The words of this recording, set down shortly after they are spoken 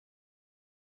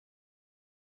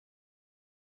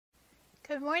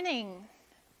Good morning.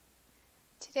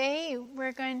 Today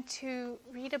we're going to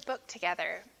read a book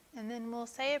together, and then we'll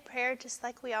say a prayer just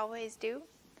like we always do.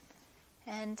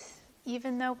 And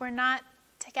even though we're not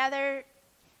together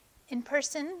in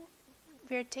person,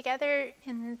 we're together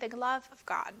in the love of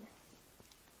God.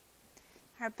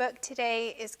 Our book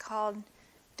today is called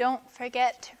Don't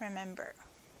Forget to Remember.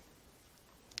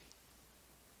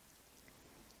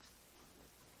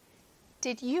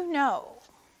 Did you know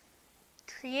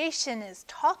creation is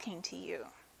talking to you?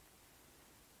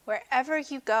 Wherever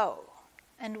you go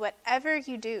and whatever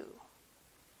you do,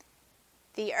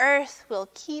 the earth will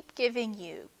keep giving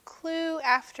you clue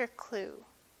after clue,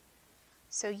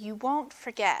 so you won't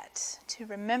forget to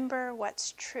remember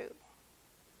what's true.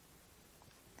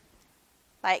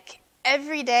 Like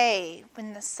every day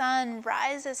when the sun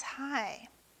rises high,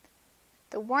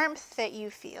 the warmth that you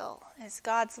feel is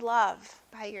God's love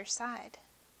by your side.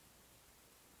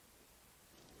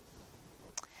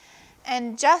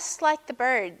 And just like the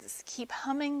birds keep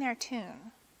humming their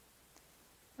tune,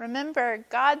 remember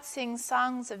God sings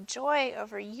songs of joy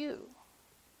over you.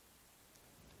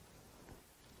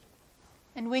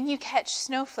 And when you catch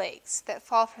snowflakes that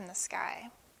fall from the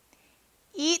sky,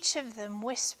 each of them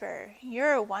whisper,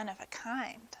 "You're one of a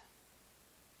kind."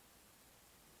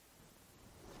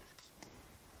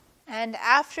 And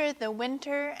after the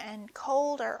winter and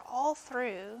cold are all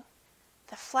through,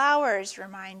 the flowers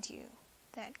remind you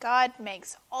that God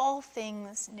makes all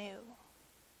things new.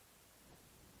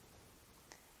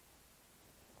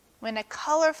 When a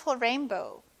colorful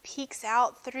rainbow peeks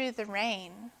out through the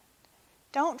rain,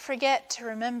 don't forget to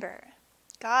remember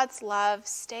God's love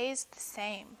stays the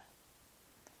same.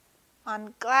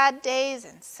 On glad days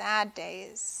and sad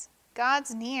days,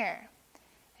 God's near,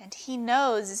 and He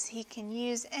knows He can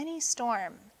use any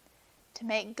storm to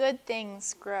make good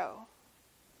things grow.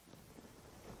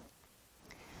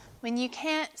 When you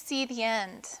can't see the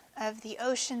end of the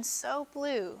ocean so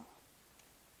blue,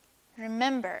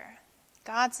 remember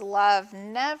God's love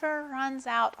never runs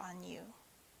out on you.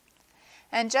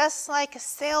 And just like a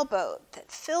sailboat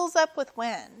that fills up with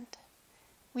wind,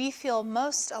 we feel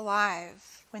most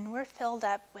alive when we're filled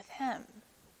up with Him.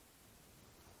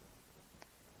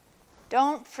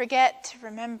 Don't forget to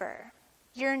remember,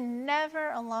 you're never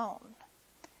alone.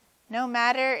 No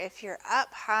matter if you're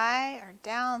up high or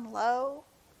down low,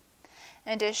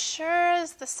 and as sure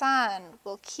as the sun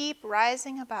will keep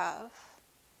rising above,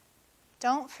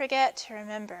 don't forget to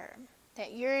remember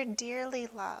that you're dearly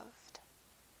loved.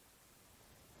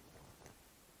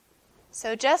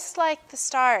 So just like the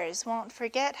stars won't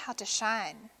forget how to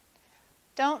shine,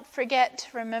 don't forget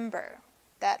to remember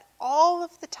that all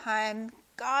of the time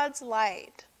God's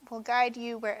light will guide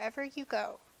you wherever you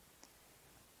go,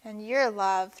 and you're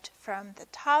loved from the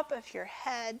top of your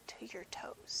head to your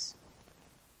toes.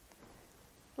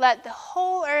 Let the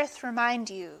whole earth remind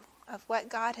you of what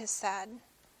God has said,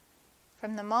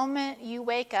 from the moment you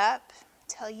wake up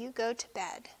till you go to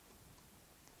bed.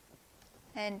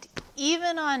 And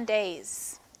even on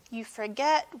days you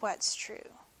forget what's true,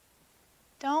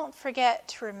 don't forget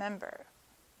to remember,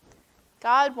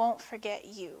 God won't forget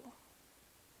you.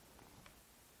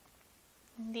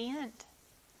 In the end.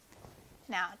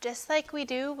 Now, just like we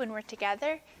do when we're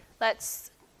together,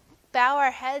 let's bow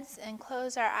our heads and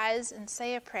close our eyes and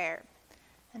say a prayer.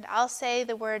 And I'll say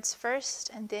the words first,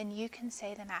 and then you can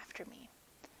say them after me.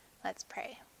 Let's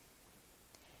pray.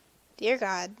 Dear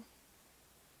God,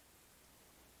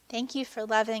 thank you for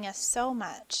loving us so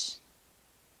much.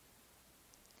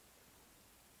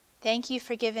 Thank you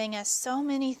for giving us so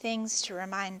many things to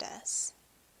remind us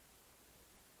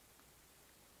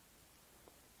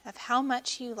of how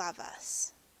much you love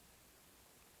us.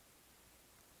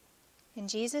 In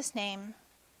Jesus' name,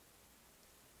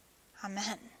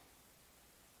 Amen.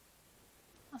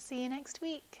 I'll see you next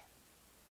week.